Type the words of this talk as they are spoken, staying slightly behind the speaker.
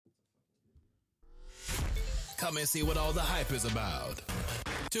Come and see what all the hype is about.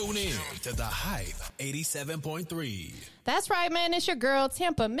 Tune in to The Hype 87.3. That's right, man. It's your girl,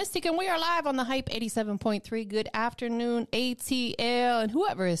 TampaMystic, and we are live on The Hype 87.3. Good afternoon, ATL, and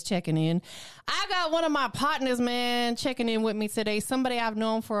whoever is checking in. I got one of my partners, man, checking in with me today. Somebody I've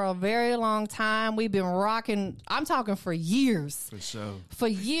known for a very long time. We've been rocking, I'm talking for years. For sure. For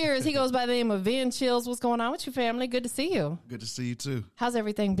years. He goes by the name of Vin Chilz. What's going on with you, family? Good to see you. Good to see you, too. How's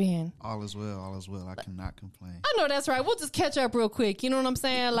everything been? All is well. All is well. I cannot complain. I know that's right. We'll just catch up real quick. You know what I'm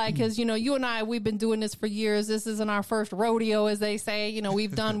saying? Like, because, you know, you and I, we've been doing this for years. This isn't our first rodeo, as they say. You know,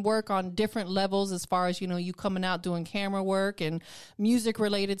 we've done work on different levels as far as, you know, you coming out doing camera work and music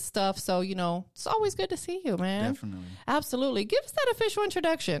related stuff. So, you know, it's always good to see you, man. Definitely. Absolutely. Give us that official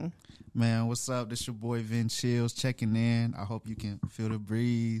introduction. Man, what's up? This your boy Vin Chilz checking in. I hope you can feel the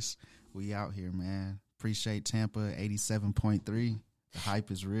breeze. We out here, man. Appreciate Tampa 87.3. The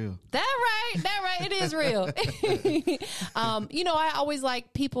hype is real. That right. It is real. You know, I always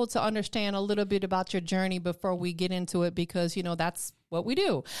like people to understand a little bit about your journey before we get into it because, you know, that's what we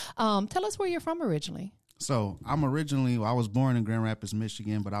do. Tell us where you're from originally. So I was born in Grand Rapids,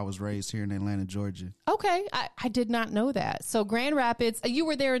 Michigan, but I was raised here in Atlanta, Georgia. Okay. I did not know that. So Grand Rapids, you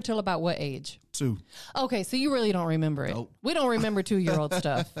were there until about what age? 2. Okay. So you really don't remember it. Nope. We don't remember 2-year-old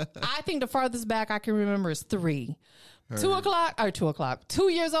stuff. I think the farthest back I can remember is 3. 2 o'clock. 2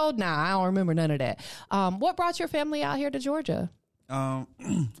 years old? Nah, I don't remember none of that. What brought your family out here to Georgia? I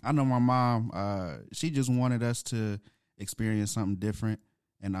know my mom, she just wanted us to experience something different.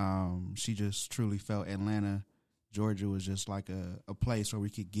 And she just truly felt Atlanta, Georgia was just like a place where we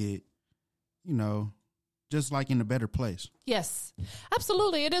could get, you know, just like in a better place. Yes,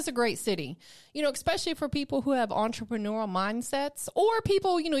 absolutely. It is a great city, you know, especially for people who have entrepreneurial mindsets or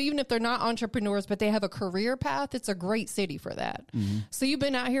people, you know, even if they're not entrepreneurs, but they have a career path. It's a great city for that. Mm-hmm. So you've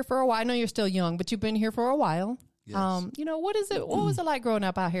been out here for a while. I know you're still young, but you've been here for a while. Yes. You know, what was it like growing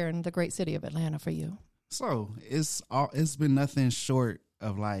up out here in the great city of Atlanta for you? So it's been nothing short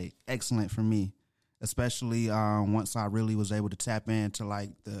of like excellent for me, especially once I really was able to tap into like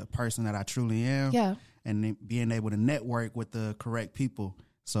the person that I truly am, and then being able to network with the correct people.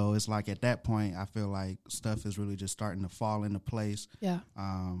 So it's like at that point, I feel like stuff is really just starting to fall into place. Yeah.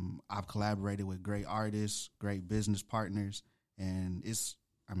 I've collaborated with great artists, great business partners, and it's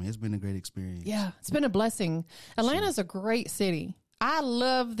been a great experience. Yeah, it's been a blessing. Atlanta's a great city. I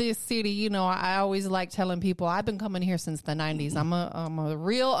love this city. You know, I always like telling people I've been coming here since the 90s. I'm a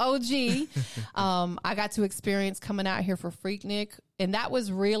real OG. I got to experience coming out here for Freaknik. And that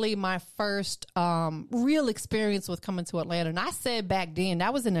was really my first real experience with coming to Atlanta. And I said back then,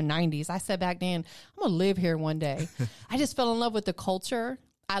 that was in the 90s. I said back then, I'm going to live here one day. I just fell in love with the culture.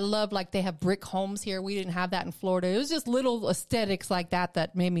 I love like they have brick homes here. We didn't have that in Florida. It was just little aesthetics like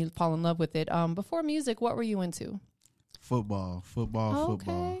that made me fall in love with it. Before music, what were you into? Football.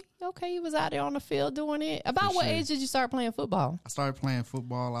 Okay, you was out there on the field doing it. About what age did you start playing football? I started playing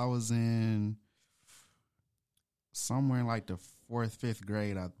football. I was in somewhere in like the 4th, 5th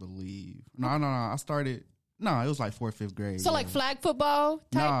grade, I believe. No. I started. No, it was like 4th, 5th grade. So like flag football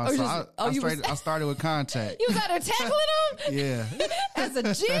type? No, I started with contact. You was out there tackling them? Yeah. As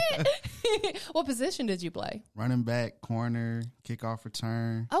a jit? What position did you play? Running back, corner, kickoff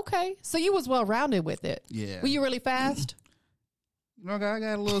return. Okay. So you was well-rounded with it. Yeah. Were you really fast? You know, I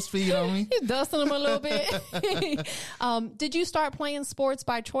got a little speed on me. You dusting them a little bit. Did you start playing sports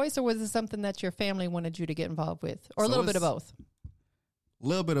by choice, or was it something that your family wanted you to get involved with? Or a little bit of both? A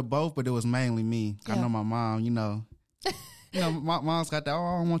little bit of both, but it was mainly me. Yeah. I know my mom, you know, my mom's got that,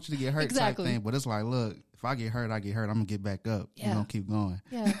 I don't want you to get hurt type thing. But it's like, look, if I get hurt, I get hurt. I'm going to get back up. Yeah. We're going to keep going.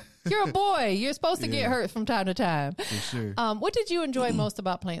 Yeah. You're a boy. You're supposed to get hurt from time to time. For sure. What did you enjoy most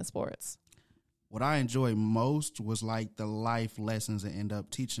about playing sports? What I enjoyed most was like the life lessons that end up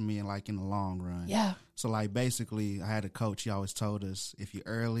teaching me in the long run. Yeah. So like basically I had a coach, he always told us, if you're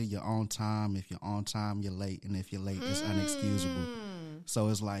early, you're on time. If you're on time, you're late. And if you're late, it's unexcusable. So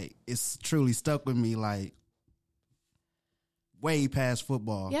it's like, it's truly stuck with me like way past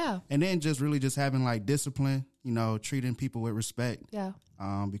football. Yeah. And then just really just having like discipline, you know, treating people with respect. Yeah.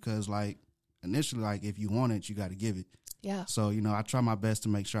 Because like initially, like if you want it, you got to give it. Yeah. So, you know, I try my best to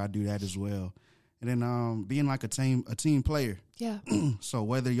make sure I do that as well. And then being like a team player. Yeah. So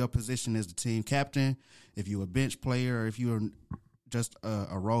whether your position is the team captain, if you're a bench player, or if you're just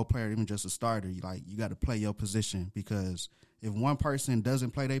a role player, even just a starter, you got to play your position, because if one person doesn't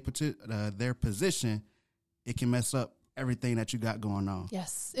play their position, it can mess up everything that you got going on.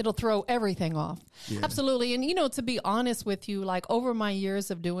 Yes, it'll throw everything off. Yeah. Absolutely. And, you know, to be honest with you, like over my years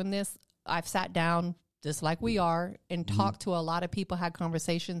of doing this, I've sat down just like we are, and talked to a lot of people, had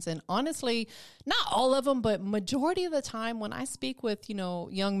conversations. And honestly, not all of them, but majority of the time when I speak with,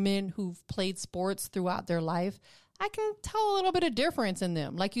 young men who've played sports throughout their life, I can tell a little bit of difference in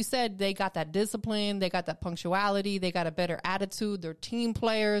them. Like you said, they got that discipline, they got that punctuality, they got a better attitude, they're team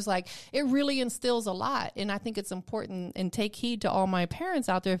players. Like, it really instills a lot. And I think it's important, and take heed to all my parents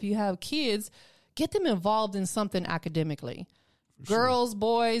out there. If you have kids, get them involved in something academically. Girls,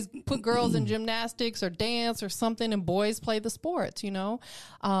 boys, put girls in gymnastics or dance or something, and boys play the sports,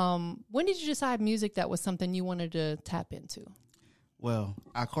 When did you decide music that was something you wanted to tap into? Well,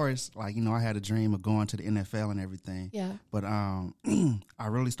 of course, I had a dream of going to the NFL and everything. Yeah. But I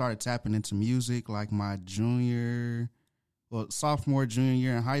really started tapping into music like my sophomore, junior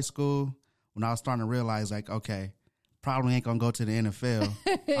year in high school, when I was starting to realize, okay, probably ain't going to go to the NFL.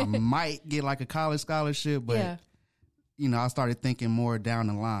 I might get a college scholarship, but... Yeah. I started thinking more down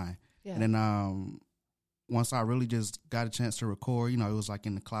the line. Yeah. And then once I really just got a chance to record, it was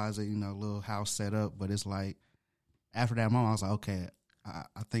in the closet, a little house set up. But it's after that moment, I was like, okay, I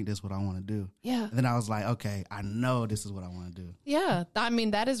think this is what I want to do. Yeah. And then I was like, okay, I know this is what I want to do. Yeah. I mean,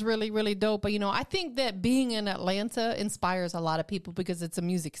 that is really, really dope. But, I think that being in Atlanta inspires a lot of people because it's a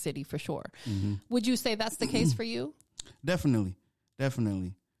music city for sure. Mm-hmm. Would you say that's the case for you? Definitely.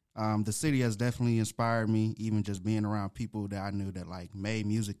 The city has definitely inspired me, even just being around people that I knew that made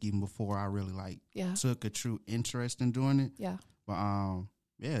music even before I really took a true interest in doing it. Yeah. But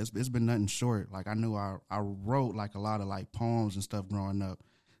it's been nothing short. I knew I wrote a lot of poems and stuff growing up.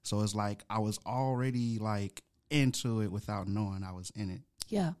 So it's I was already into it without knowing I was in it.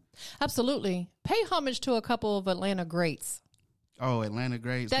 Yeah, absolutely. Pay homage to a couple of Atlanta greats. Oh, Atlanta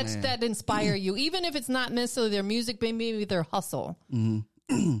greats. That inspire you, even if it's not necessarily their music, but maybe their hustle. Mm-hmm.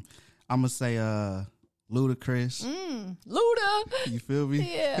 I'm going to say Ludacris. Luda. You feel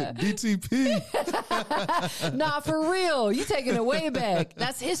me? Yeah. DTP. Nah, for real. You taking it way back.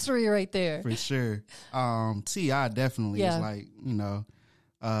 That's history right there. For sure. T.I. definitely is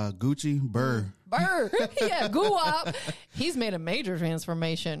Gucci, Burr. Yeah, Guwap. He's made a major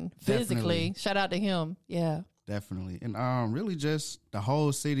transformation physically. Definitely. Shout out to him. Yeah. Definitely. And really just the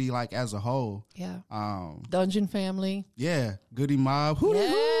whole city as a whole. Yeah. Dungeon Family. Yeah. Goody Mob.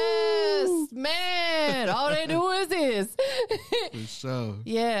 Yes, man. All they do is this. For sure.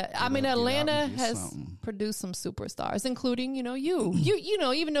 Yeah. I mean, Atlanta has produced some superstars, including, you.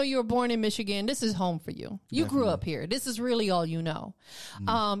 Even though you were born in Michigan, this is home for you. You grew up here. This is really all you know.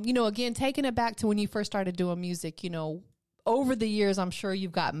 Again, taking it back to when you first started doing music, over the years, I'm sure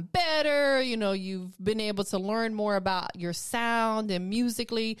you've gotten better. You've been able to learn more about your sound and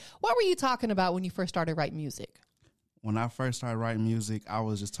musically. What were you talking about when you first started writing music? When I first started writing music, I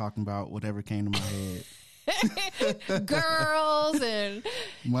was just talking about whatever came to my head. Girls and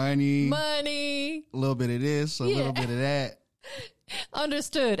money, a little bit of this, a little bit of that.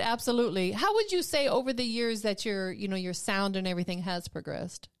 Understood. Absolutely. How would you say over the years that your sound and everything has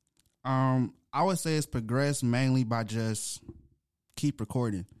progressed? I would say it's progressed mainly by just keep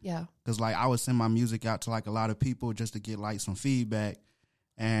recording. Yeah. Because I would send my music out to a lot of people just to get some feedback,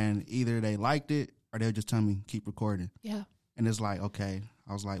 and either they liked it or they'll just tell me keep recording. Yeah. And it's okay.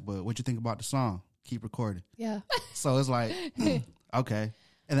 I was but what you think about the song? Keep recording. Yeah. So it's okay.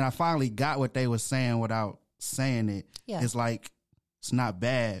 And then I finally got what they were saying without saying it. Yeah. It's it's not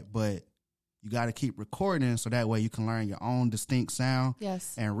bad, but you got to keep recording so that way you can learn your own distinct sound.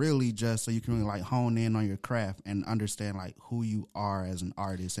 Yes. And really just so you can really hone in on your craft and understand who you are as an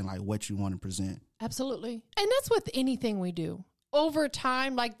artist and what you want to present. Absolutely. And that's with anything we do. Over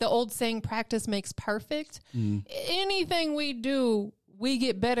time, the old saying, practice makes perfect. Mm. Anything we do, we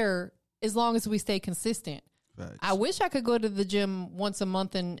get better as long as we stay consistent. Facts. I wish I could go to the gym once a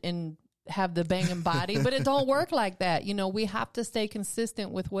month and have the banging body, but it don't work like that. We have to stay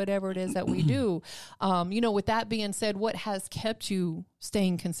consistent with whatever it is that we do. With that being said, what has kept you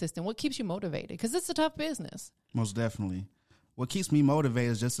staying consistent? What keeps you motivated? Because it's a tough business. Most definitely. What keeps me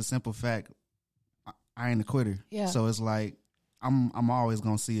motivated is just a simple fact. I ain't a quitter. Yeah. So it's I'm always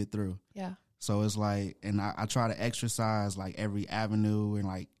going to see it through. Yeah. So it's and I try to exercise every avenue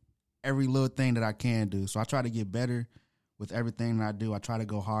and every little thing that I can do. So I try to get better with everything that I do. I try to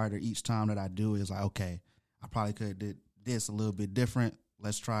go harder each time that I do. Is okay, I probably could have did this a little bit different.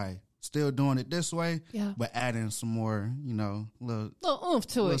 Let's try still doing it this way, but adding some more, little oomph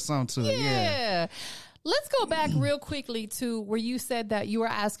to it. Something to it. Yeah. Let's go back real quickly to where you said that you were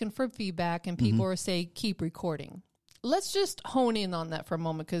asking for feedback and people were saying, keep recording. Let's just hone in on that for a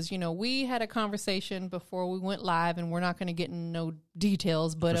moment because, we had a conversation before we went live and we're not going to get into no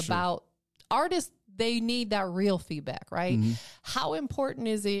details, but about artists they need that real feedback, right? Mm-hmm. How important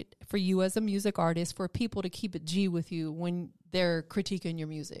is it for you as a music artist for people to keep it G with you when they're critiquing your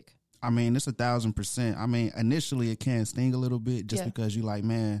music? I mean, it's 1,000%. I mean, initially it can sting a little bit just because you like,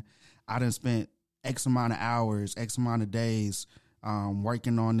 man, I done spent X amount of hours, X amount of days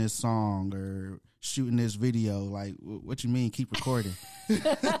working on this song or shooting this video. Like, what you mean keep recording?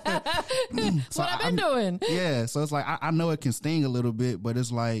 So I've been doing. Yeah, so it's like, I know it can sting a little bit, but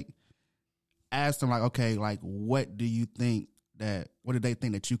it's like, ask them like, okay, like, what do they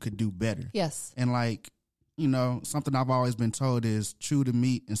think that you could do better? Yes. And like, you know, something I've always been told is chew the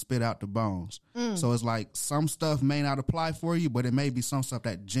meat and spit out the bones. So it's like some stuff may not apply for you, but it may be some stuff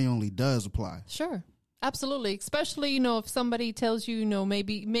that genuinely does apply. Sure. Absolutely. Especially, you know, if somebody tells you, you know,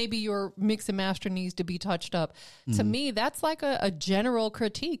 maybe your mix and master needs to be touched up. To me, that's like a general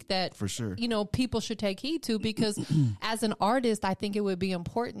critique that, for sure, you know, people should take heed to, because as an artist, I think it would be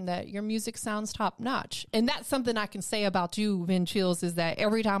important that your music sounds top notch. And that's something I can say about you, Vin Chilz, is that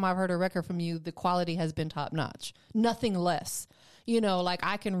every time I've heard a record from you, the quality has been top notch, nothing less. You know, like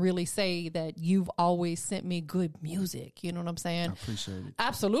I can really say that you've always sent me good music. You know what I'm saying? I appreciate it.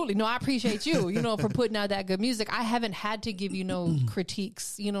 Absolutely. No, I appreciate you, you know, for putting out that good music. I haven't had to give you no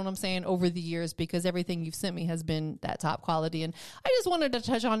critiques, you know what I'm saying, over the years, because everything you've sent me has been that top quality. And I just wanted to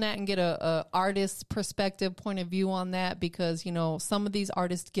touch on that and get a artist perspective point of view on that, because, you know, some of these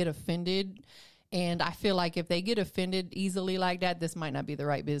artists get offended. And I feel like if they get offended easily like that, this might not be the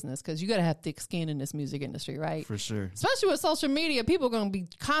right business, because you got to have thick skin in this music industry, right? For sure. Especially with social media, people are going to be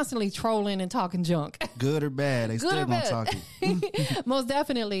constantly trolling and talking junk. Good or bad, they still going to talk it. Most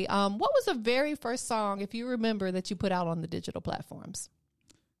definitely. What was the very first song, if you remember, that you put out on the digital platforms?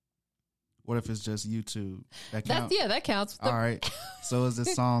 What if it's just YouTube? That counts? Yeah, that counts. All right. So it's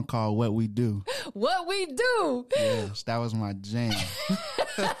this song called What We Do. What We Do. Yes, that was my jam.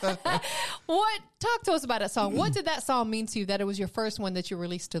 Talk to us about that song. What did that song mean to you, that it was your first one that you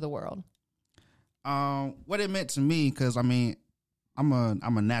released to the world? What it meant to me, because I mean, I'm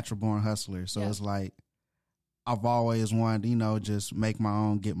a natural born hustler. So it's like, I've always wanted, you know, just make my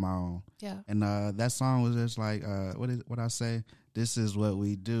own, get my own. Yeah. And that song was just like, what I say? This is what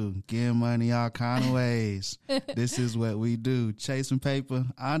we do. Getting money all kind of ways. This is what we do. Chasing paper,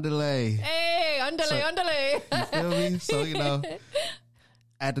 underlay. Hey, underlay. You feel me? So, you know,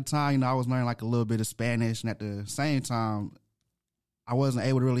 at the time, you know, I was learning like a little bit of Spanish. And at the same time, I wasn't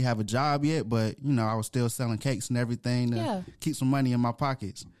able to really have a job yet. But, you know, I was still selling cakes and everything to keep some money in my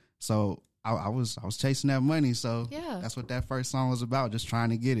pockets. So I was chasing that money. So that's what that first song was about, just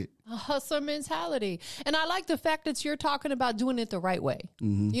trying to get it. A hustler mentality. And I like the fact that you're talking about doing it the right way.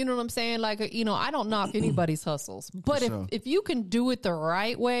 Mm-hmm. You know what I'm saying? Like, you know, I don't knock anybody's hustles, but if you can do it the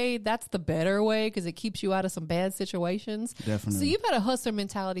right way, that's the better way, because it keeps you out of some bad situations. Definitely. So you've had a hustler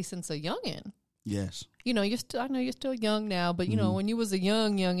mentality since a youngin'. Yes. You know, I know you're still young now, but you know, when you was a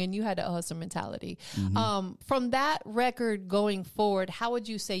youngin', you had a hustler mentality. Mm-hmm. From that record going forward, how would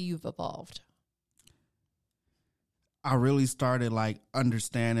you say you've evolved? I really started like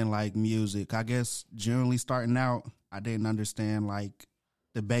understanding like music. I guess generally starting out, I didn't understand like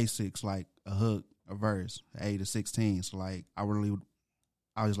the basics, like a hook, a verse, 8 to 16. So like I was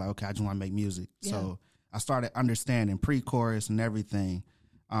like, okay, I just want to make music. Yeah. So I started understanding pre-chorus and everything.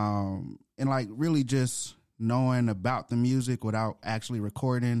 And like really just knowing about the music without actually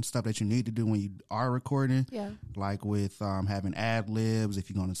recording, stuff that you need to do when you are recording. Yeah. Like with having ad libs, if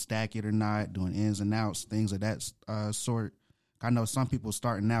you're going to stack it or not, doing ins and outs, things of that sort. I know some people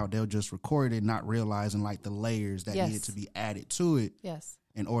starting out, they'll just record it, not realizing like the layers that needed to be added to it. Yes.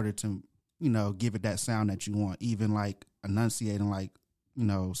 In order to, you know, give it that sound that you want. Even like enunciating like, you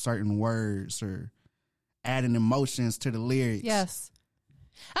know, certain words or adding emotions to the lyrics. Yes.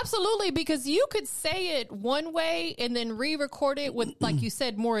 Absolutely, because you could say it one way and then re-record it with, like you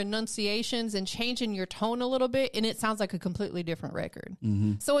said, more enunciations and changing your tone a little bit, and it sounds like a completely different record.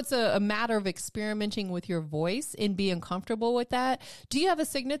 Mm-hmm. So it's a matter of experimenting with your voice and being comfortable with that. Do you have a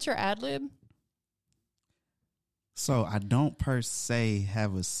signature ad-lib? So I don't per se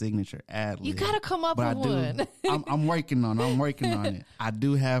have a signature ad-lib. You got to come up with one. I'm working on it. I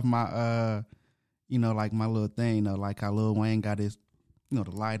do have my, you know, like my little thing, you know, like how Lil Wayne got his, you know,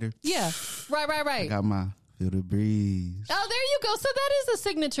 the lighter. Yeah. Right. I got my Feel the Breeze. Oh, there you go. So that is a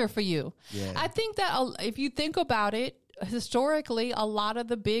signature for you. Yeah. I think that if you think about it, historically, a lot of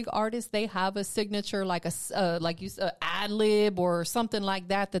the big artists, they have a signature, like like you said, ad lib or something like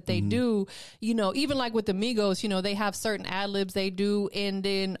that they do. You know, even like with the Migos, you know, they have certain ad libs they do, and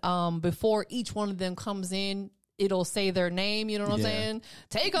then before each one of them comes in, it'll say their name, you know what I'm saying?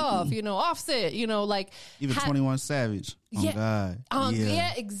 Take off, you know, Offset, you know, like even 21 Savage. Oh God.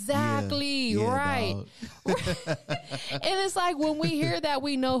 Yeah, exactly. Right. And it's like when we hear that,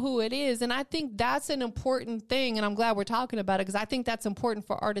 we know who it is. And I think that's an important thing. And I'm glad we're talking about it because I think that's important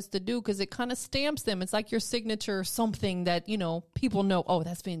for artists to do because it kind of stamps them. It's like your signature, something that, you know, people know, oh,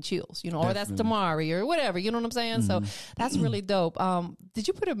 that's Vin Chilz, you know, or that's Damari or whatever. You know what I'm saying? So that's really dope. Did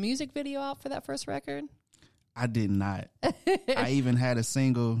you put a music video out for that first record? I did not. I even had a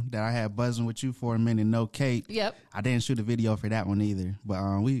single that I had buzzing with you for a minute, No Cake. Yep. I didn't shoot a video for that one either,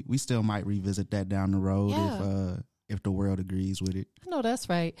 but we still might revisit that down the road if the world agrees with it. No, that's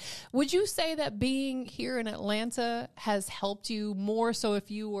right. Would you say that being here in Atlanta has helped you more so if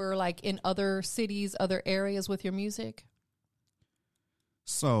you were like in other cities, other areas with your music?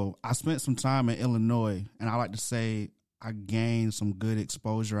 So I spent some time in Illinois, and I like to say I gained some good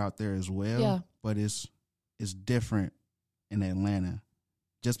exposure out there as well. Yeah. But it's different in Atlanta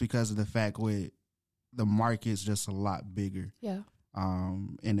just because of the fact with the market's just a lot bigger. Yeah.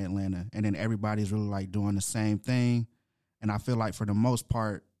 In Atlanta. And then everybody's really like doing the same thing. And I feel like for the most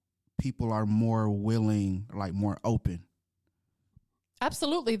part, people are more willing, like more open.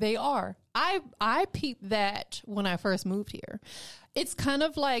 Absolutely, they are. I peeped that when I first moved here. It's kind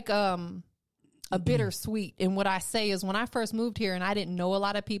of like a bittersweet. And what I say is when I first moved here and I didn't know a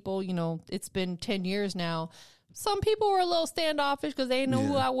lot of people, you know, it's been 10 years now. Some people were a little standoffish because they didn't know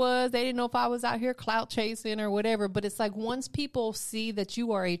who I was. They didn't know if I was out here clout chasing or whatever. But it's like once people see that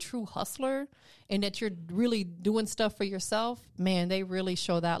you are a true hustler and that you're really doing stuff for yourself, man, they really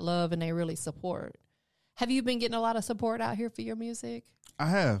show that love and they really support. Have you been getting a lot of support out here for your music? I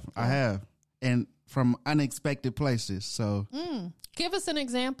have. Yeah. I have. And from unexpected places. So give us an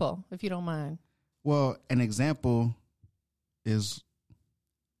example, if you don't mind. Well, an example is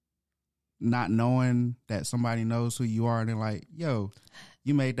not knowing that somebody knows who you are and they're like, yo,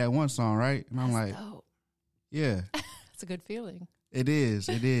 you made that one song, right? And I'm like, dope. Yeah. It's a good feeling. It is.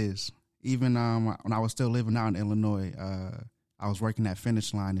 It is. Even when I was still living out in Illinois, I was working at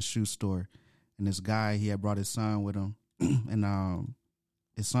Finish Line, the shoe store. And this guy, he had brought his son with him. And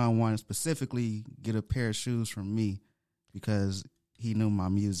his son wanted specifically get a pair of shoes from me because he knew my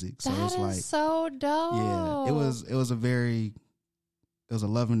music. So that it's like so dope. Yeah, it was a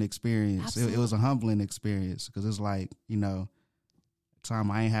loving experience. It was a humbling experience because it's like, you know, time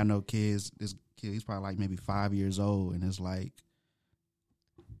I ain't had no kids. This kid, he's probably like maybe 5 years old, and it's like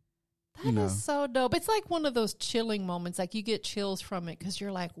that is so dope. It's like one of those chilling moments. Like you get chills from it because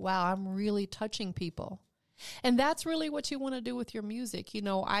you're like, wow, I'm really touching people. And that's really what you want to do with your music. You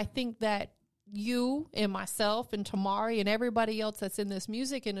know, I think that you and myself and Tamari and everybody else that's in this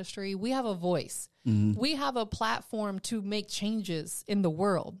music industry, we have a voice. Mm-hmm. We have a platform to make changes in the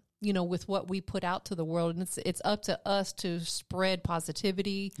world, you know, with what we put out to the world. And it's up to us to spread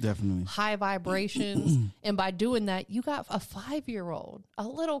positivity, definitely high vibrations. And by doing that, you got a 5-year-old, a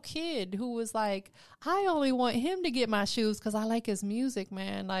little kid who was like, I only want him to get my shoes because I like his music,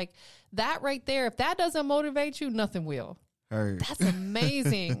 man. Like that right there, if that doesn't motivate you, nothing will. That's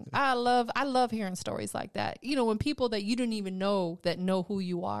amazing. I love hearing stories like that. You know, when people that you didn't even know that know who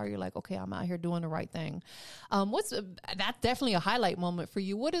you are, you're like, okay, I'm out here doing the right thing. That's definitely a highlight moment for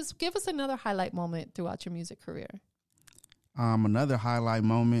you. Give us another highlight moment throughout your music career. Another highlight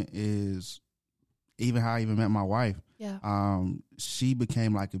moment is even how I even met my wife. Yeah. She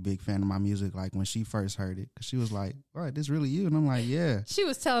became like a big fan of my music, like when she first heard it, because she was like, all right, this really you? And I'm like, yeah. She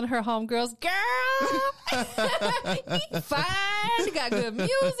was telling her homegirls, girl, you fine, you got good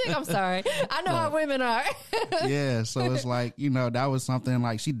music. I'm sorry. I know how women are. Yeah. So it's like, you know, that was something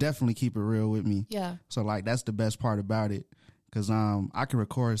like she definitely keep it real with me. Yeah. So like, that's the best part about it. Cause, I can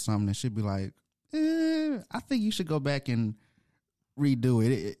record something and she'd be like, I think you should go back and redo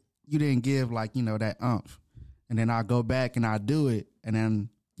it. You didn't give like, you know, that umph. And then I'll go back and I'll do it. And then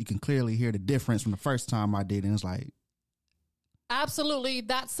you can clearly hear the difference from the first time I did it. And it's like. Absolutely.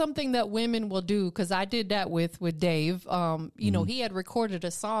 That's something that women will do. Because I did that with Dave. You know, he had recorded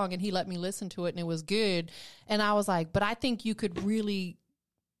a song and he let me listen to it and it was good. And I was like, but I think you could really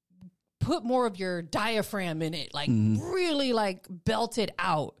put more of your diaphragm in it. Like really like belt it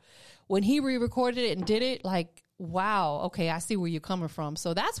out. When he re-recorded it and did it, like, wow, okay, I see where you're coming from.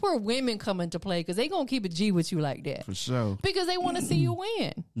 So that's where women come into play because they going to keep a G with you like that. For sure. Because they want to see you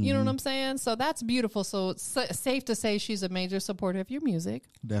win. You know what I'm saying? So that's beautiful. So it's safe to say she's a major supporter of your music.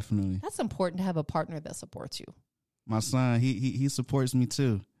 Definitely. That's important to have a partner that supports you. My son, he supports me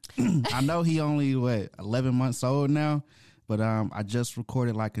too. I know he only, 11 months old now, but I just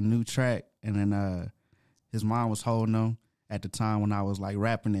recorded like a new track and then his mom was holding him. at the time when I was like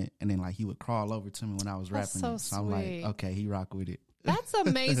rapping it, and then like he would crawl over to me when I was rapping it. So I'm like, okay, he rock with it. That's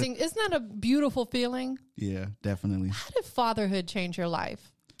amazing. Isn't that a beautiful feeling? Yeah, definitely. How did fatherhood change your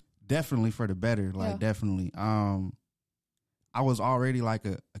life? Definitely for the better. Like definitely. I was already like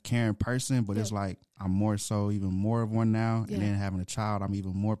a caring person, but it's like I'm more so even more of one now. And then having a child, I'm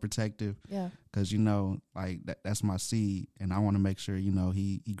even more protective. Yeah. Because, you know, like that's my seed. And I want to make sure, you know,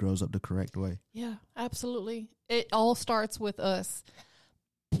 he grows up the correct way. Yeah, absolutely. It all starts with us.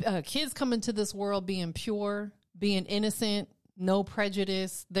 Kids come into this world being pure, being innocent, no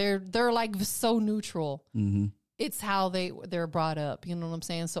prejudice. They're like so neutral. Mm-hmm. It's how they're brought up. You know what I'm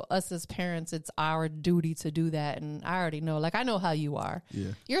saying? So us as parents, it's our duty to do that. And I already know, like, I know how you are. Yeah.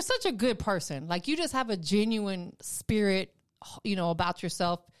 You're such a good person. Like, you just have a genuine spirit, you know, about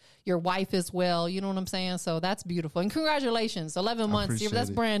yourself. Your wife as well. You know what I'm saying? So that's beautiful. And congratulations. 11 months. That's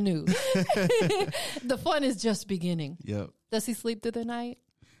brand new. The fun is just beginning. Yep. Does he sleep through the night?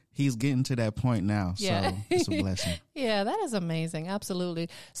 He's getting to that point now, so it's a blessing. Yeah, that is amazing. Absolutely.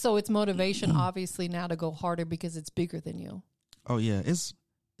 So it's motivation, obviously, now to go harder because it's bigger than you. Oh, yeah. It's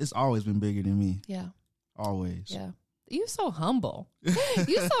always been bigger than me. Yeah. Always. Yeah. You're so humble.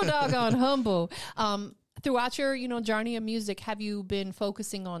 You're so doggone humble. Throughout your, you know, journey of music, have you been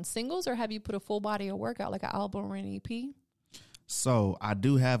focusing on singles or have you put a full body of work out, like an album or an EP? So I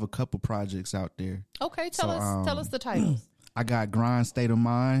do have a couple projects out there. Okay, tell us the titles. I got Grind State of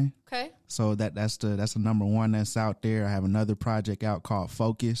Mind. Okay. So that's the number one that's out there. I have another project out called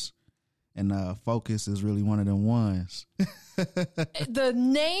Focus. And Focus is really one of them ones. The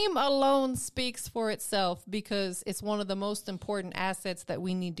name alone speaks for itself because it's one of the most important assets that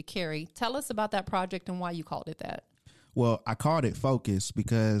we need to carry. Tell us about that project and why you called it that. Well, I called it Focus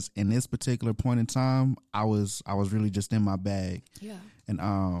because in this particular point in time, I was really just in my bag. Yeah. And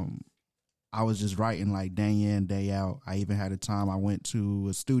I was just writing like day in, day out. I even had a time I went to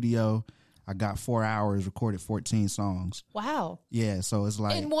a studio. I got 4 hours, recorded 14 songs. Wow. Yeah, so it's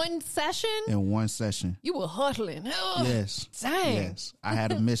like... In one session? In one session. You were hustling. Ugh. Yes. Dang. Yes. I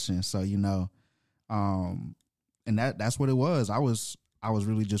had a mission, so, you know, and that's what it was. I was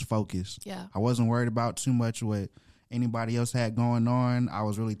really just focused. Yeah. I wasn't worried about too much what anybody else had going on. I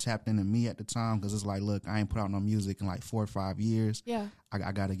was really tapped into me at the time because it's like, look, I ain't put out no music in like 4 or 5 years. Yeah.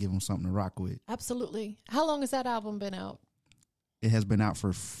 I got to give them something to rock with. Absolutely. How long has that album been out? It has been out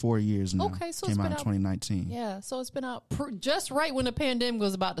for 4 years now. Okay, so Came out in 2019. Yeah, so it's been out just right when the pandemic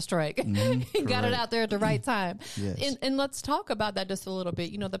was about to strike. Mm-hmm, got it out there at the right time. Yes. And let's talk about that just a little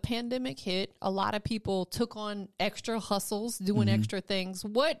bit. You know, the pandemic hit. A lot of people took on extra hustles, doing extra things.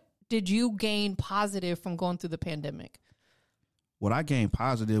 What did you gain positive from going through the pandemic? What I gained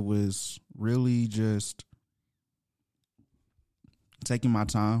positive was really just taking my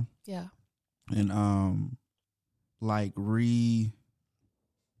time. Yeah. And like refocusing.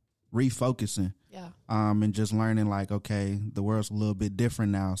 Yeah. And just learning like, okay, the world's a little bit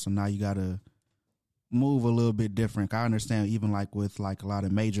different now. So now you gotta move a little bit different. I understand even like with like a lot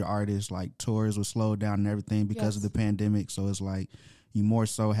of major artists, like tours were slowed down and everything because of the pandemic. So it's like you more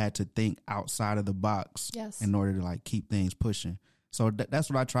so had to think outside of the box in order to like keep things pushing. So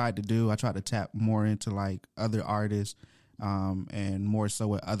that's what I tried to do. I tried to tap more into like other artists and more so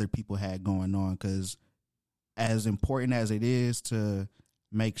what other people had going on, because as important as it is to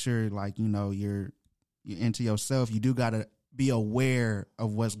make sure like, you know, you're into yourself, you do got to be aware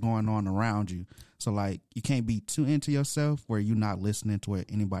of what's going on around you. So like you can't be too into yourself where you're not listening to what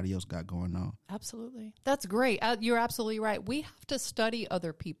anybody else got going on. Absolutely. That's great. You're absolutely right. We have to study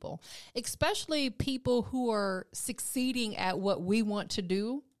other people, especially people who are succeeding at what we want to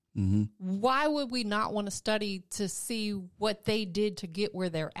do. Mm-hmm. Why would we not want to study to see what they did to get where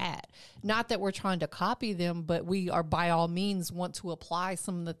they're at? Not that we're trying to copy them, but we are by all means want to apply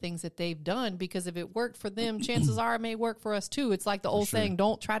some of the things that they've done, because if it worked for them, chances are it may work for us too. It's like the old saying,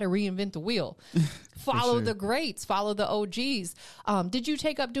 don't try to reinvent the wheel. Follow the greats, follow the OGs. Did you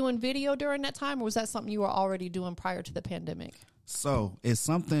take up doing video during that time, or was that something you were already doing prior to the pandemic? So it's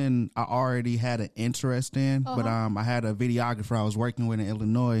something I already had an interest in, but I had a videographer I was working with in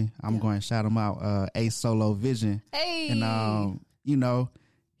Illinois. I'm going to shout him out, A Solo Vision. Hey, and you know,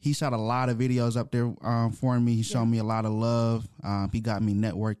 he shot a lot of videos up there for me. He showed me a lot of love. He got me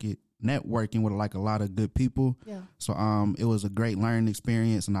networking with like a lot of good people. Yeah. So it was a great learning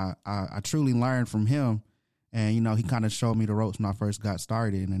experience, and I truly learned from him. And, you know, he kind of showed me the ropes when I first got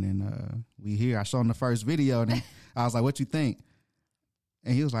started. And then I showed him the first video, and I was like, what you think?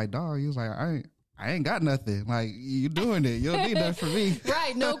 And he was like, dog, I I ain't got nothing. Like, you doing it. You don't need nothing from me.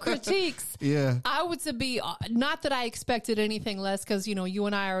 Right. No critiques. Yeah. I would to be, not that I expected anything less, because, you know, you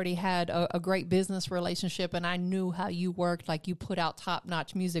and I already had a great business relationship, and I knew how you worked. Like, you put out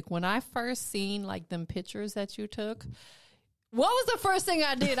top-notch music. When I first seen, like, them pictures that you took, what was the first thing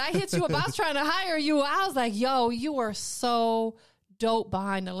I did? I hit you up. I was trying to hire you. I was like, yo, you are so dope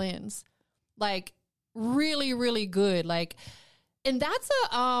behind the lens. Like, really, really good. Like, and that's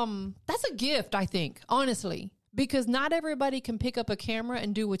a gift, I think, honestly, because not everybody can pick up a camera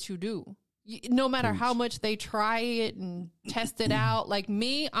and do what you do. No matter how much they try it and test it out. Like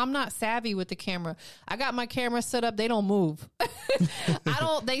me, I'm not savvy with the camera. I got my camera set up. They don't move.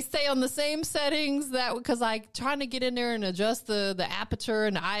 They stay on the same settings because like trying to get in there and adjust the aperture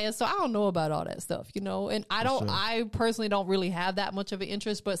and the ISO. I don't know about all that stuff, you know, and I personally don't really have that much of an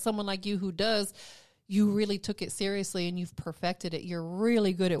interest, but someone like you who does, you really took it seriously and you've perfected it. You're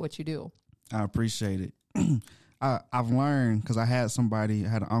really good at what you do. I appreciate it. I've learned, because I had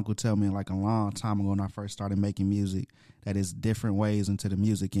an uncle tell me like a long time ago when I first started making music, that it's different ways into the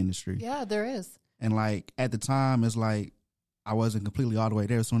music industry. Yeah, there is. And like at the time, it's like I wasn't completely all the way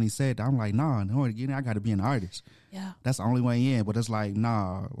there. So when he said that, I'm like, nah, in order to get in, I got to be an artist. Yeah. That's the only way in. But it's like,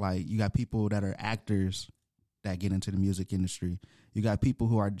 nah, like you got people that are actors that get into the music industry. You got people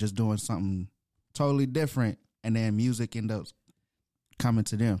who are just doing something totally different, and then music ends up coming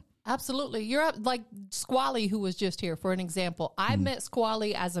to them. Absolutely. You're like Squally, who was just here, for an example. I met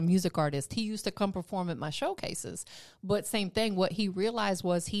Squally as a music artist. He used to come perform at my showcases. But same thing, what he realized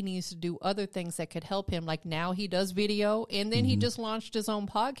was he needs to do other things that could help him. Like now he does video, and then he just launched his own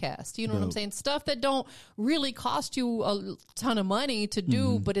podcast. You know what I'm saying? Stuff that don't really cost you a ton of money to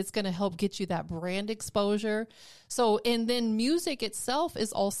do, but it's going to help get you that brand exposure. So, and then music itself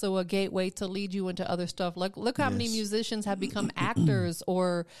is also a gateway to lead you into other stuff. Like, look how many musicians have become actors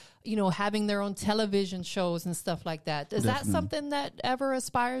or, you know, having their own television shows and stuff like that. Is that something that ever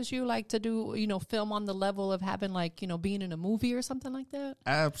aspires you, like to do, you know, film on the level of having like, you know, being in a movie or something like that?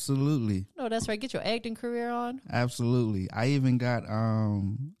 Absolutely. No, that's right. Get your acting career on. Absolutely. I even got,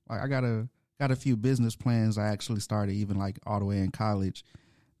 I got a few business plans I actually started even like all the way in college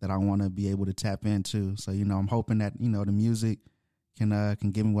that I want to be able to tap into. So, you know, I'm hoping that, you know, the music can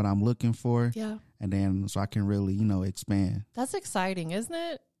give me what I'm looking for. Yeah. And then so I can really, you know, expand. That's exciting, isn't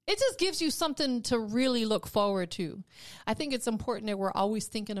it? It just gives you something to really look forward to. I think it's important that we're always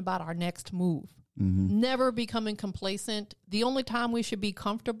thinking about our next move. Never becoming complacent. The only time we should be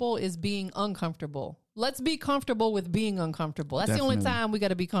comfortable is being uncomfortable. Let's be comfortable with being uncomfortable. That's the only time we got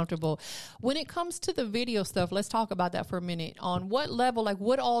to be comfortable. When it comes to the video stuff, let's talk about that for a minute. On what level, like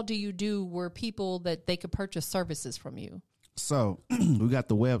what all do you do where people that they could purchase services from you? So we got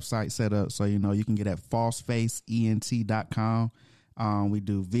the website set up. So, you know, you can get at falsefaceent.com. We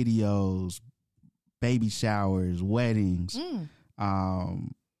do videos, baby showers, weddings,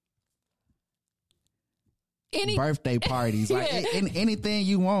 birthday parties, like anything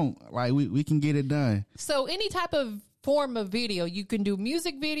you want, like we can get it done. So any type of form of video, you can do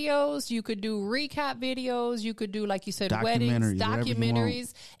music videos, you could do recap videos, you could do, like you said, weddings,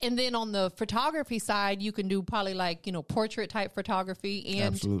 documentaries, and then on the photography side, you can do probably like, you know, portrait type photography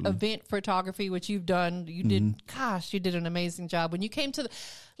and event photography, which you've done. You did, gosh, you did an amazing job. When you came to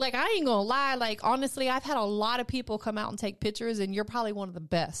like, I ain't gonna lie, like honestly, I've had a lot of people come out and take pictures, and you're probably one of the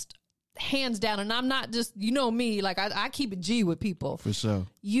best. Hands down. And I'm not just, you know me, like I keep it G with people. For sure.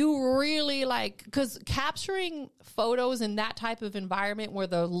 You really like, because capturing photos in that type of environment where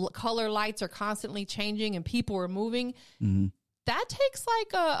the color lights are constantly changing and people are moving, that takes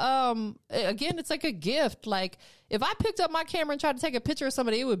like again, it's like a gift. Like if I picked up my camera and tried to take a picture of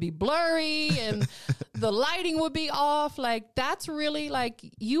somebody, it would be blurry and the lighting would be off. Like that's really like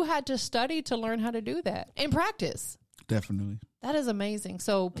you had to study to learn how to do that and practice. Definitely. That is amazing.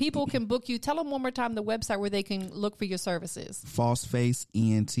 So people can book you. Tell them one more time the website where they can look for your services.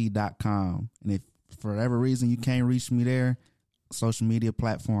 falsefaceent.com. And if for whatever reason you can't reach me there, social media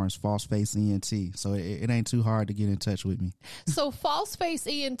platforms, falsefaceent. So it ain't too hard to get in touch with me. So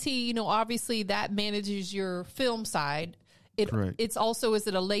falsefaceent, you know, obviously that manages your film side. Correct. It's also, is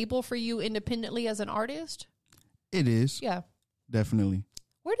it a label for you independently as an artist? It is. Yeah. Definitely.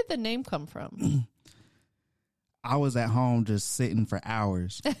 Where did the name come from? I was at home just sitting for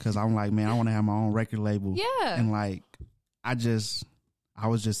hours because I'm like, man, I want to have my own record label. Yeah. And like, I was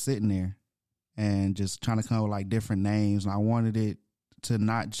just sitting there and just trying to come up with like different names. And I wanted it to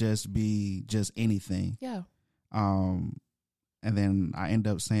not just be just anything. Yeah. And then I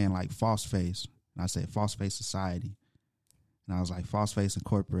ended up saying like False Face. And I said False Face Society. And I was like False Face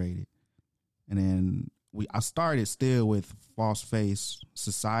Incorporated. And then I started still with False Face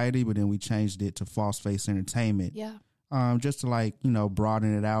Society, but then we changed it to False Face Entertainment. Yeah. Just to like,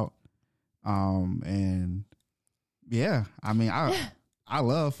 broaden it out. And yeah, I mean, I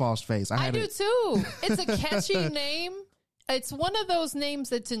love False Face. I do too. It's a catchy name. It's one of those names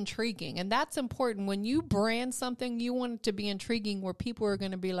that's intriguing, and that's important. When you brand something, you want it to be intriguing where people are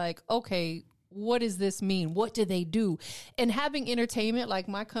going to be like, okay, what does this mean? What do they do? And having entertainment, like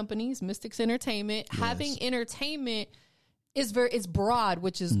my company's Mystics Entertainment, having entertainment is it's broad,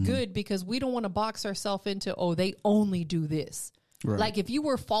 which is good because we don't want to box ourselves into, they only do this. Right. Like if you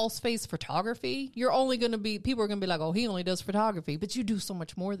were False Face Photography, you're only going to be, people are going to be like, he only does photography, but you do so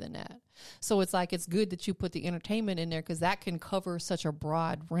much more than that. So it's like, it's good that you put the entertainment in there because that can cover such a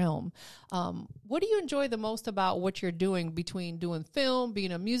broad realm. What do you enjoy the most about what you're doing between doing film,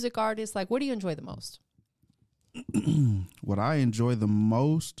 being a music artist? Like, what do you enjoy the most? What I enjoy the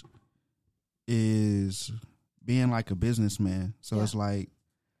most is being like a businessman. So it's like,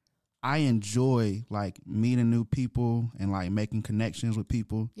 I enjoy like meeting new people and like making connections with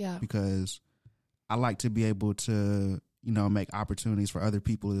people because I like to be able to, make opportunities for other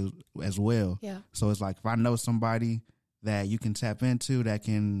people as well. Yeah. So it's like, if I know somebody that you can tap into that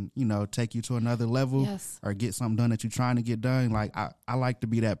can, take you to another level or get something done that you're trying to get done. Like I like to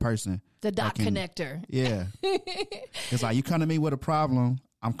be that person. The dot connector. Yeah. It's like you come to me with a problem,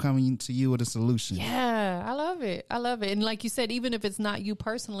 I'm coming to you with a solution. Yeah, I love it. I love it. And like you said, even if it's not you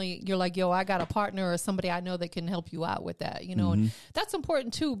personally, you're like, I got a partner or somebody I know that can help you out with that, and that's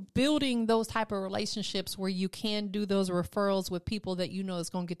important too, building those type of relationships where you can do those referrals with people that is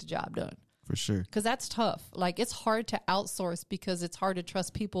going to get the job done. For sure. Because that's tough. Like it's hard to outsource because it's hard to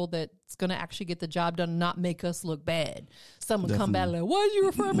trust people that's going to actually get the job done and not make us look bad. Someone come back like, why did you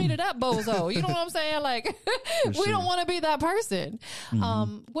refer me to that bozo? You know what I'm saying? Like we don't want to be that person.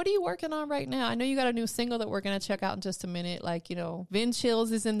 What are you working on right now? I know you got a new single that we're going to check out in just a minute. Like, Vin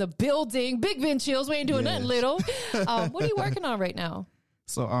Chilz is in the building. Big Vin Chilz. We ain't doing nothing little. What are you working on right now?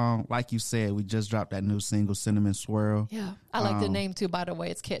 So, like you said, we just dropped that new single, Cinnamon Swirl. Yeah, I like the name too. By the way,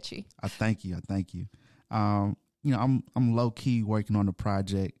 it's catchy. I thank you. I'm low key working on the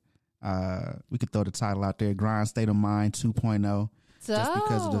project. We could throw the title out there, Grind State of Mind 2.0, just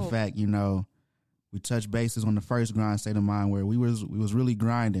because of the fact we touched bases on the first Grind State of Mind where we was really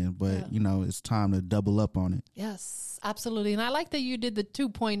grinding, but it's time to double up on it. Yes, absolutely. And I like that you did the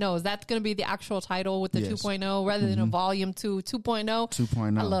 2.0. Is that going to be the actual title with the 2.0 rather than a volume 2.0?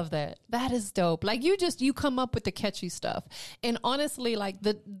 2.0. I love that. That is dope. Like you come up with the catchy stuff. And honestly, like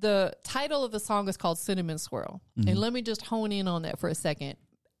the title of the song is called Cinnamon Swirl. And let me just hone in on that for a second.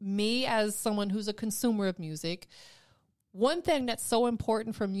 Me as someone who's a consumer of music, one thing that's so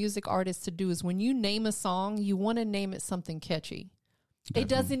important for music artists to do is when you name a song, you want to name it something catchy. Definitely. It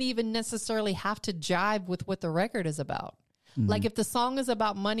doesn't even necessarily have to jive with what the record is about. Like if the song is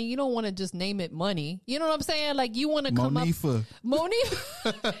about money, you don't want to just name it Money. You know what I'm saying? Like you want to come up. Monifa.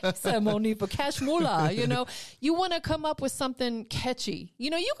 Said Monifa. Cash Moolah. You want to come up with something catchy.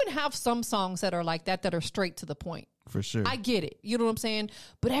 You can have some songs that are like that are straight to the point. For sure. I get it. You know what I'm saying?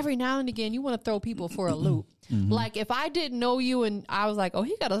 But every now and again, you want to throw people for a loop. Like if I didn't know you and I was like,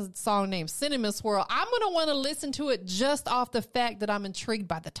 he got a song named Cinnamon Swirl, I'm going to want to listen to it just off the fact that I'm intrigued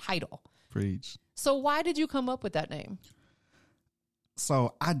by the title. Preach. So why did you come up with that name?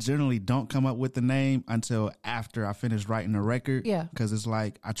 So I generally don't come up with the name until after I finish writing the record. Yeah. Because it's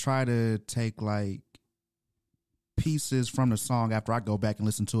like I try to take like pieces from the song after I go back and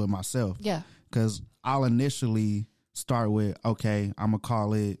listen to it myself. Yeah. Because I'll initially start with, I'm going to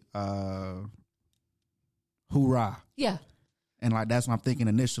call it Hoorah. Yeah. And like that's what I'm thinking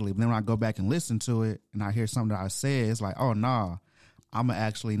initially. But then when I go back and listen to it and I hear something that I said, it's like, I'm going to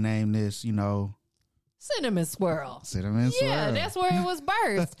actually name this, Cinnamon Swirl. Cinnamon Swirl. Yeah, that's where it was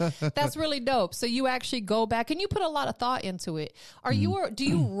birthed. That's really dope. So you actually go back and you put a lot of thought into it. Do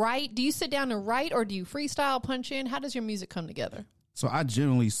you write? Do you sit down and write or do you freestyle, punch in? How does your music come together? So I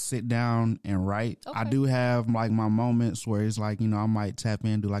generally sit down and write. Okay. I do have like my moments where it's like, I might tap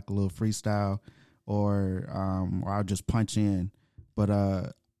in, do like a little freestyle or I'll just punch in.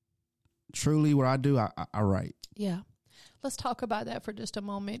 But truly what I do, I write. Yeah. Let's talk about that for just a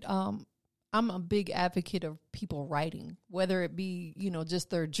moment. I'm a big advocate of people writing, whether it be, just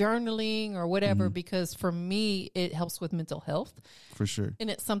their journaling or whatever, because for me, it helps with mental health. For sure. And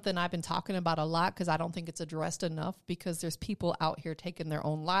it's something I've been talking about a lot because I don't think it's addressed enough because there's people out here taking their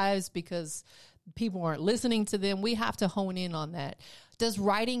own lives because people aren't listening to them. We have to hone in on that. Does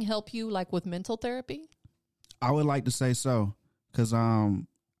writing help you like with mental therapy? I would like to say so because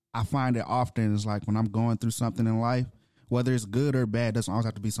I find it often is like when I'm going through something in life, whether it's good or bad, doesn't always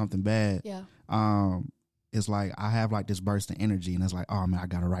have to be something bad. Yeah. it's like I have like this burst of energy, and it's like, oh man, I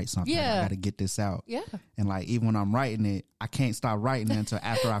gotta write something. Yeah. I gotta get this out. Yeah. And like even when I'm writing it, I can't stop writing it until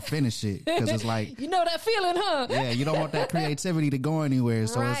after I finish it, because it's like, you know that feeling, huh? Yeah, you don't want that creativity to go anywhere.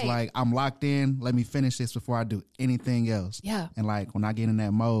 So It's like, I'm locked in. Let me finish this before I do anything else. Yeah. And like when I get in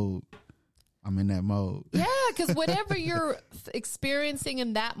that mode, I'm in that mode. Yeah, because whatever you're experiencing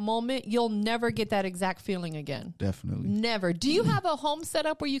in that moment, you'll never get that exact feeling again. Definitely. Never. Do you have a home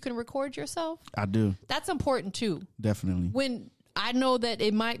setup where you can record yourself? I do. That's important too. Definitely. When I know that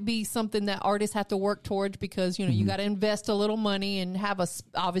it might be something that artists have to work towards, because, you know, you got to invest a little money and have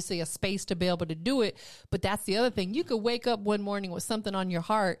obviously a space to be able to do it. But that's the other thing. You could wake up one morning with something on your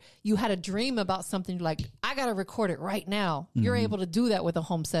heart. You had a dream about something. You're like, I got to record it right now. You're able to do that with a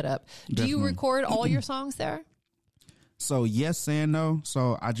home setup. Do you record all your songs there? So yes and no.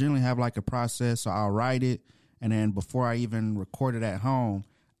 So I generally have like a process. So I'll write it, and then before I even record it at home,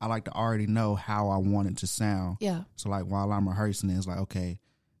 I like to already know how I want it to sound. Yeah. So like while I'm rehearsing it, it's like, okay,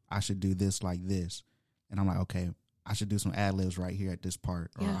 I should do this like this. And I'm like, okay, I should do some ad-libs right here at this part.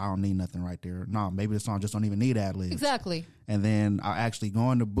 Or I don't need nothing right there. No, maybe the song just don't even need ad-libs. Exactly. And then I'll actually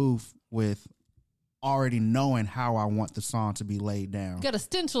go in the booth with already knowing how I want the song to be laid down. You got a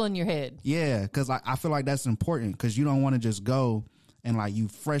stencil in your head. Yeah, because I feel like that's important, because you don't want to just go and like you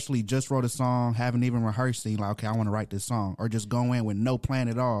freshly just wrote a song, haven't even rehearsed it, like, okay, I want to write this song, or just go in with no plan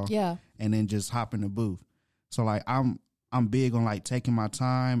at all. Yeah. And then just hop in the booth. So like I'm big on like taking my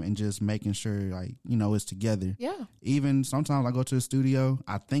time and just making sure, like, you know, it's together. Yeah. Even sometimes I go to the studio,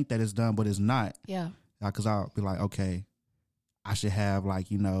 I think that it's done, but it's not. Yeah. Because I'll be like, okay, I should have like,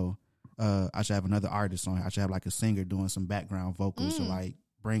 you know, I should have another artist on it. I should have like a singer doing some background vocals to like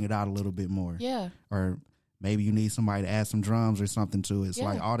bring it out a little bit more. Yeah. Or maybe you need somebody to add some drums or something to it. It's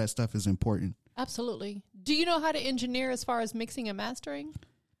like all that stuff is important. Absolutely. Do you know how to engineer as far as mixing and mastering?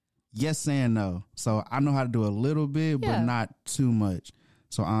 Yes and no. So I know how to do a little bit, but not too much.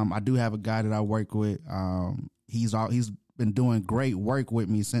 So I do have a guy that I work with. He's been doing great work with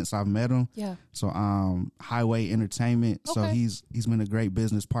me since I've met him. Yeah. So Highway Entertainment. Okay. So he's been a great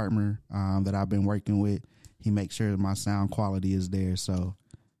business partner that I've been working with. He makes sure my sound quality is there. So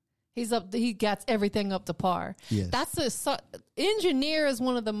he gets everything up to par. Yes. Engineer is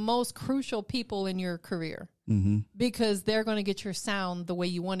one of the most crucial people in your career. Mm-hmm. Because they're going to get your sound the way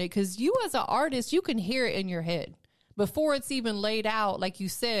you want it. Because you as an artist, you can hear it in your head. Before it's even laid out, like you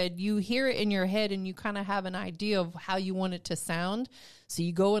said, you hear it in your head and you kind of have an idea of how you want it to sound. So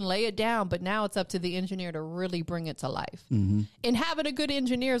you go and lay it down, but now it's up to the engineer to really bring it to life. Mm-hmm. And having a good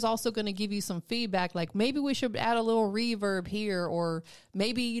engineer is also going to give you some feedback, like maybe we should add a little reverb here, or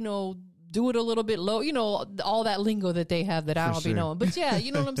maybe, you know, do it a little bit low, you know, all that lingo that they have that I don't be knowing. But yeah,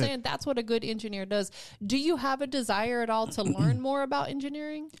 you know what I'm saying? That's what a good engineer does. Do you have a desire at all to learn more about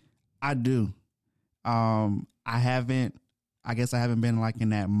engineering? I do. I guess I haven't been like in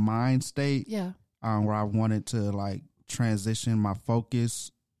that mind state. Yeah. Where I wanted to like transition my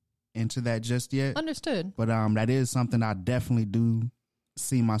focus into that just yet. Understood. But that is something I definitely do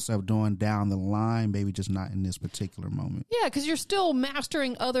see myself doing down the line, maybe just not in this particular moment. Yeah, because you're still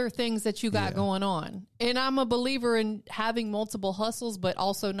mastering other things that you got going on. And I'm a believer in having multiple hustles, but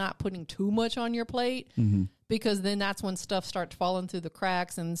also not putting too much on your plate. Mm-hmm. Because then that's when stuff starts falling through the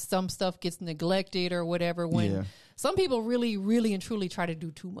cracks and some stuff gets neglected or whatever. When some people really, really and truly try to do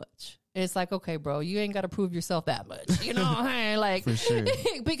too much. It's like, okay, bro, you ain't got to prove yourself that much. You know, like, for sure.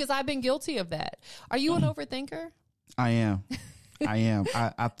 Because I've been guilty of that. Are you an overthinker? I am.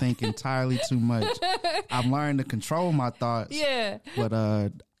 I think entirely too much. I've learned to control my thoughts. Yeah.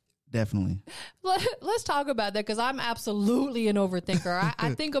 But definitely. Let's talk about that, because I'm absolutely an overthinker.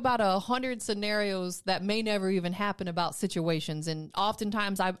 I think about 100 scenarios that may never even happen about situations. And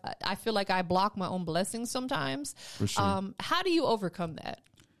oftentimes I feel like I block my own blessings sometimes. For sure. How do you overcome that?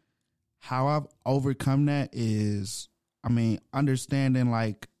 How I've overcome that is, I mean, understanding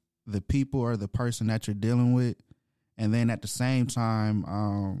like the people or the person that you're dealing with. And then at the same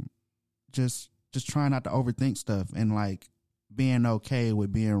time, just trying not to overthink stuff, and like being okay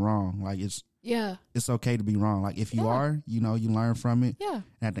with being wrong. Like it's okay to be wrong. Like if you are, you know, you learn from it. Yeah.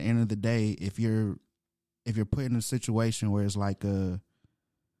 And at the end of the day, if you're put in a situation where it's like you're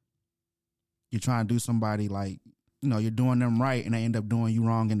trying to do somebody, like, you know, you're doing them right and they end up doing you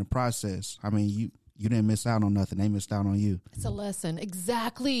wrong in the process. I mean, you didn't miss out on nothing. They missed out on you. It's a lesson.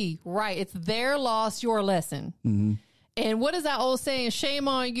 Exactly right. It's their loss, your lesson. Mm-hmm. And what is that old saying? Shame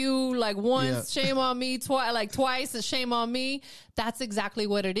on you, like once, shame on me, twice, and shame on me. That's exactly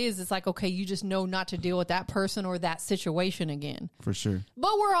what it is. It's like, okay, you just know not to deal with that person or that situation again. For sure.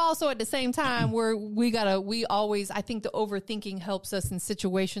 But we're also at the same time where I think the overthinking helps us in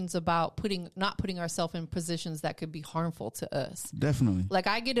situations about not putting ourselves in positions that could be harmful to us. Definitely. Like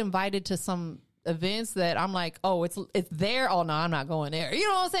I get invited to some events that I'm like, oh, it's there. Oh no, I'm not going there. You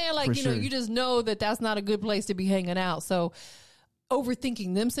know what I'm saying? Like, you know, you just know that that's not a good place to be hanging out. So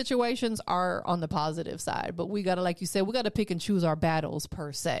overthinking them situations are on the positive side, but we got to, like you said, we got to pick and choose our battles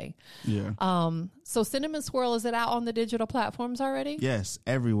per se. Yeah. So Cinnamon Swirl, is it out on the digital platforms already? Yes.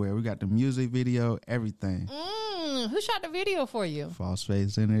 Everywhere. We got the music video, everything. Who shot the video for you? False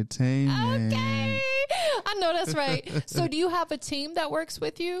Face Entertainment. Okay. I know that's right. So do you have a team that works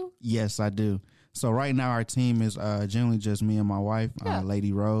with you? Yes, I do. So right now our team is generally just me and my wife,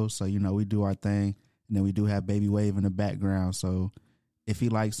 Lady Rose. So, you know, we do our thing, and then we do have Baby Wave in the background. So if he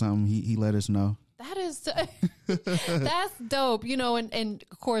likes something, he let us know. That is, that's dope. You know, and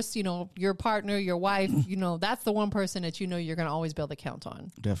of course, you know, your partner, your wife, you know, that's the one person that you know you're going to always be able to count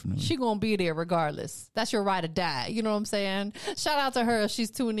on. Definitely. She going to be there regardless. That's your ride or die. You know what I'm saying? Shout out to her. She's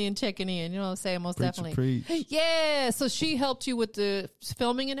tuning in, checking in. You know what I'm saying? Most definitely. Yeah. So she helped you with the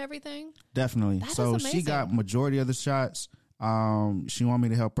filming and everything? Definitely. So she got majority of the shots. She want me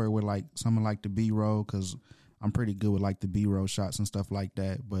to help her with like something like the B-roll, because I'm pretty good with like the B-roll shots and stuff like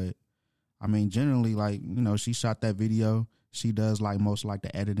that. But I mean, generally, like, you know, she shot that video. She does like most like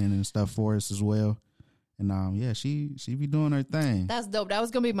the editing and stuff for us as well. And yeah, she be doing her thing. That's dope. That was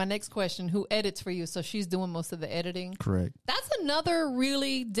gonna be my next question. Who edits for you? So she's doing most of the editing. Correct. That's another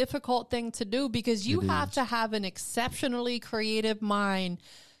really difficult thing to do, because you have to have an exceptionally creative mind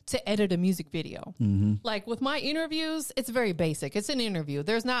to edit a music video. Like with my interviews, it's very basic. It's an interview.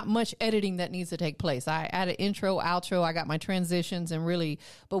 There's not much editing that needs to take place. I add an intro, outro, I got my transitions, and really,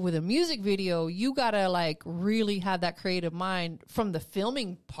 but with a music video, you gotta like really have that creative mind from the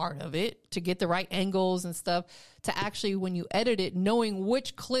filming part of it to get the right angles and stuff, to actually when you edit it, knowing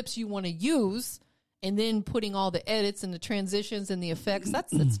which clips you want to use, and then putting all the edits and the transitions and the effects.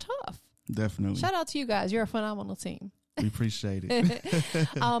 It's tough. Definitely. Shout out to you guys. You're a phenomenal team. We appreciate it.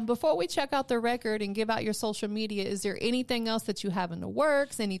 Before we check out the record and give out your social media, is there anything else that you have in the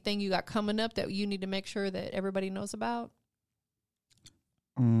works? Anything you got coming up that you need to make sure that everybody knows about?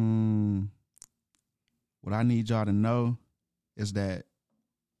 What I need y'all to know is that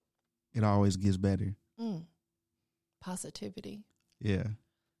it always gets better. Positivity. Yeah.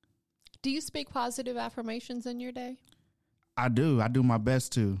 Do you speak positive affirmations in your day? I do. I do my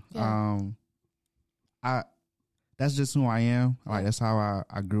best to. Yeah. That's just who I am. Like, that's how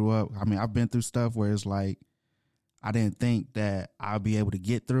I grew up. I mean, I've been through stuff where it's like, I didn't think that I'll be able to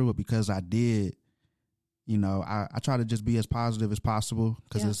get through it, because I did. You know, I try to just be as positive as possible,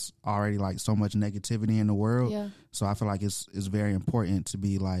 because it's already like so much negativity in the world. Yeah. So I feel like it's very important to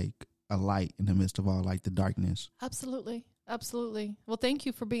be like a light in the midst of all like the darkness. Absolutely. Absolutely. Well, thank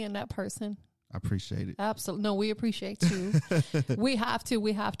you for being that person. I appreciate it. Absolutely. No, we appreciate you. We have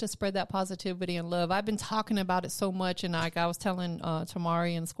to spread that positivity and love. I've been talking about it so much. And like I was telling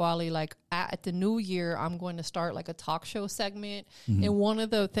Tamari and Squally, like at the new year, I'm going to start like a talk show segment. And one of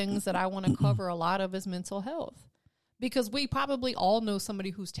the things that I want to cover a lot of is mental health. Because we probably all know somebody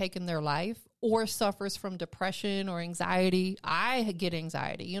who's taken their life or suffers from depression or anxiety. I get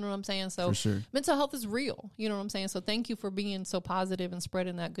anxiety, you know what I'm saying? So mental health is real, you know what I'm saying? So thank you for being so positive and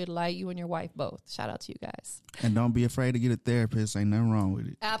spreading that good light, you and your wife both. Shout out to you guys. And don't be afraid to get a therapist. Ain't nothing wrong with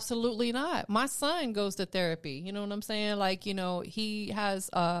it. Absolutely not. My son goes to therapy, you know what I'm saying? Like, you know, he has,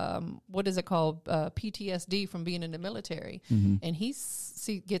 what is it called? PTSD from being in the military. And he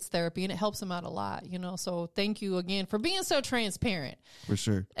gets therapy, and it helps him out a lot, you know? So thank you again for being so transparent. For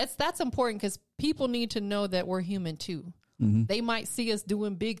sure. That's important, because people need to know that we're human too. They might see us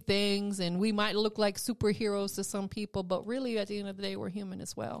doing big things, and we might look like superheroes to some people, but really at the end of the day, we're human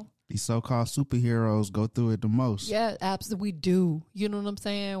as well. These so-called superheroes go through it the most. Yeah, absolutely. We do. You know what I'm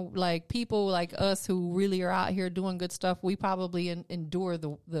saying? Like people like us who really are out here doing good stuff, we probably endure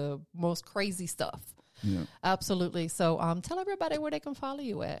the most crazy stuff. Yeah. Absolutely. So tell everybody where they can follow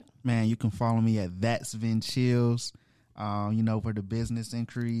you at. Man, you can follow me at That's Vin Chilz. You know, for the business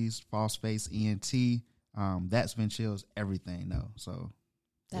inquiries, False Face ENT. That's Vin Chilz, everything though. So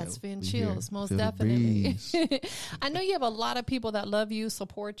that's Vin Chilz, most definitely. I know you have a lot of people that love you,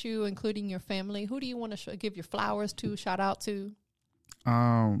 support you, including your family. Who do you want to give your flowers to, shout out to?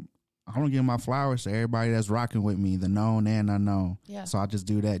 I want to give my flowers to everybody that's rocking with me, the known and unknown. Yeah. So I just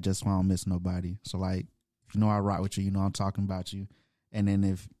do that just so I don't miss nobody. So like, if you know I rock with you, you know I'm talking about you. And then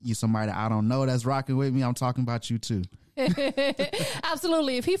if you somebody that I don't know that's rocking with me, I'm talking about you too.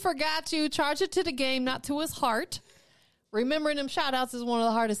 Absolutely. If he forgot you, charge it to the game, not to his heart. Remembering them shout outs is one of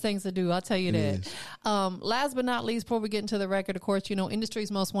the hardest things to do. I'll tell you that. Last but not least, before we get into the record, of course, you know,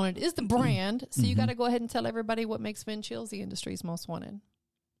 Industry's Most Wanted is the brand. So you got to go ahead and tell everybody what makes Vin Chilz the Industry's Most Wanted.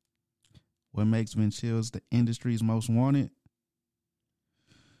 What makes Vin Chilz the Industry's Most Wanted?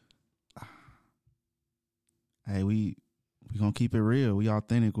 Hey, we gonna keep it real. We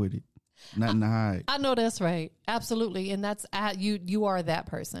authentic with it. Nothing to hide. I know that's right. Absolutely. And that's you are that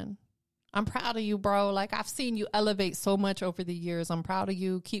person. I'm proud of you, bro. Like, I've seen you elevate so much over the years. I'm proud of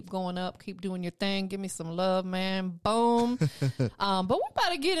you. Keep going up. Keep doing your thing. Give me some love, man. Boom. But we're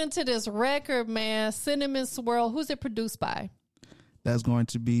about to get into this record, man. Cinnamon Swirl. Who's it produced by? That's going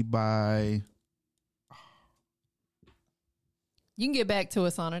to be by... You can get back to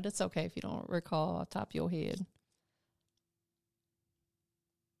us on it. It's okay if you don't recall off the top of your head.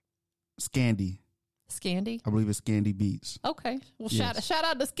 Scandy. Scandy? I believe it's Scandy Beats. Okay. Well, yes. shout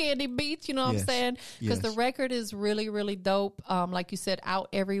out to Scandy Beats, you know what I'm saying? Because the record is really, really dope. Like you said, out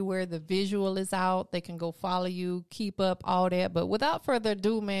everywhere. The visual is out. They can go follow you, keep up, all that. But without further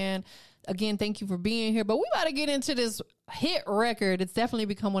ado, man, again, thank you for being here. But we got to get into this hit record. It's definitely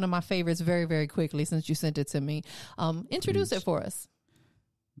become one of my favorites very, very quickly since you sent it to me. Introduce it for us.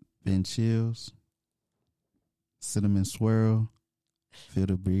 Vin Chilz, Cinnamon Swirl, Feel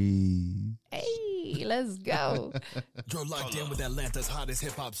the Breeze. Hey, let's go. You're locked in with Atlanta's hottest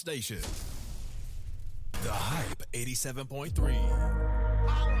hip hop station. The Hype 87.3.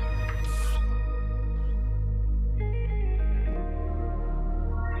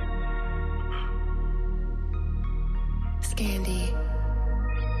 Scandy.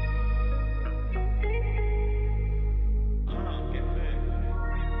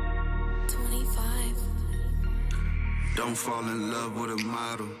 Don't fall in love with a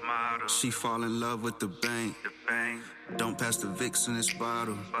model. She fall in love with the bank. Don't pass the Vicks in this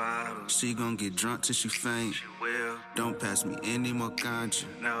bottle. She gon' get drunk till she faint. Don't pass me any more ganja.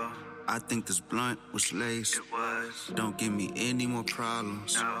 I think this blunt was laced. Don't give me any more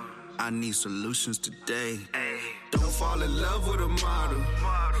problems. I need solutions today. Don't fall in love with a model.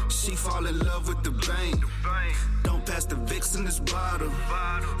 She fall in love with the bank. Don't pass the Vicks in this bottle.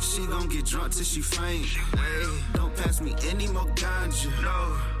 She gon' get drunk till she faint. Don't pass me any more ganja.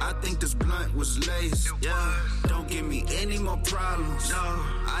 I think this blunt was laced. Don't give me any more problems.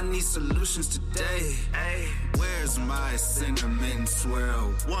 I need solutions today. Where's my cinnamon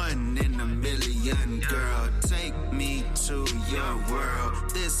swirl? One in a million, girl. Take me to your world.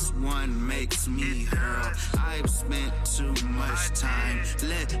 This one makes me hurl. I've spent too much time.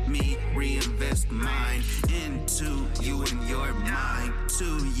 Let me reinvest mine into you and your mind.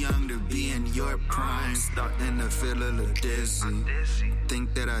 Too young to be in your prime. Starting to feel a little dizzy.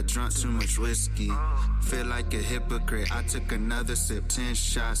 Think that I drunk too much whiskey. Feel like a hypocrite. I took another sip, 10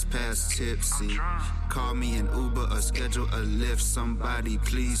 shots past tipsy. Call me an Uber or schedule a lift. Somebody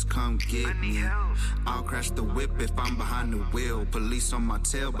please come get me. I'll crash the whip if I'm behind the wheel. Police on my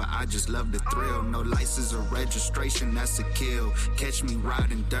tail, but I just love the thrill. No license or registration, that's a kill. Catch me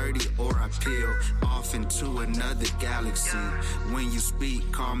riding dirty or I peel off into another galaxy. When you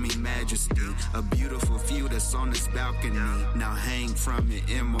speak, call me majesty. A beautiful view that's on this balcony. Now hang from it,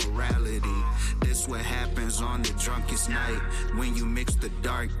 immorality. This what happens on the drunkest night. When you mix the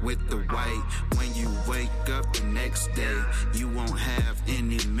dark with the white. When you wake up the next day, you won't have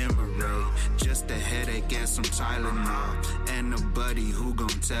any memory. Just a headache and some Tylenol. And a buddy who gon'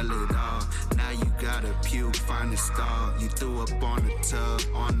 tell it all. Now you gotta puke, find a stall. You threw up on the tub,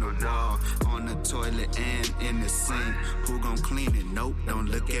 on the wall, on the toilet and in the sink. Who gon' clean it? Nope, don't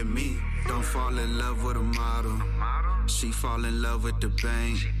look at me. Don't fall in love with a model. She fall in love with the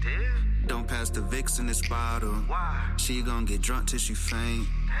bank. Don't pass the Vicks in this bottle. She gon' get drunk till she faint.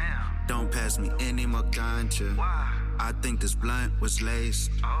 Don't pass me any more ganja. I think this blunt was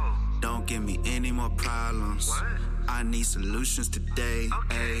laced. Don't give me any more problems. I need solutions today.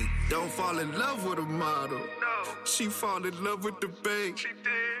 Ay. Don't fall in love with a model. She fall in love with the bank.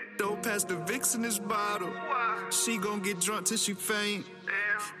 Don't pass the Vicks in this bottle. She gon' get drunk till she faint.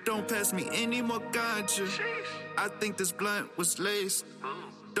 Don't pass me any more ganja. I think this blunt was laced.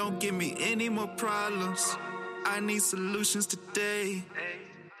 Don't give me any more problems. I need solutions today.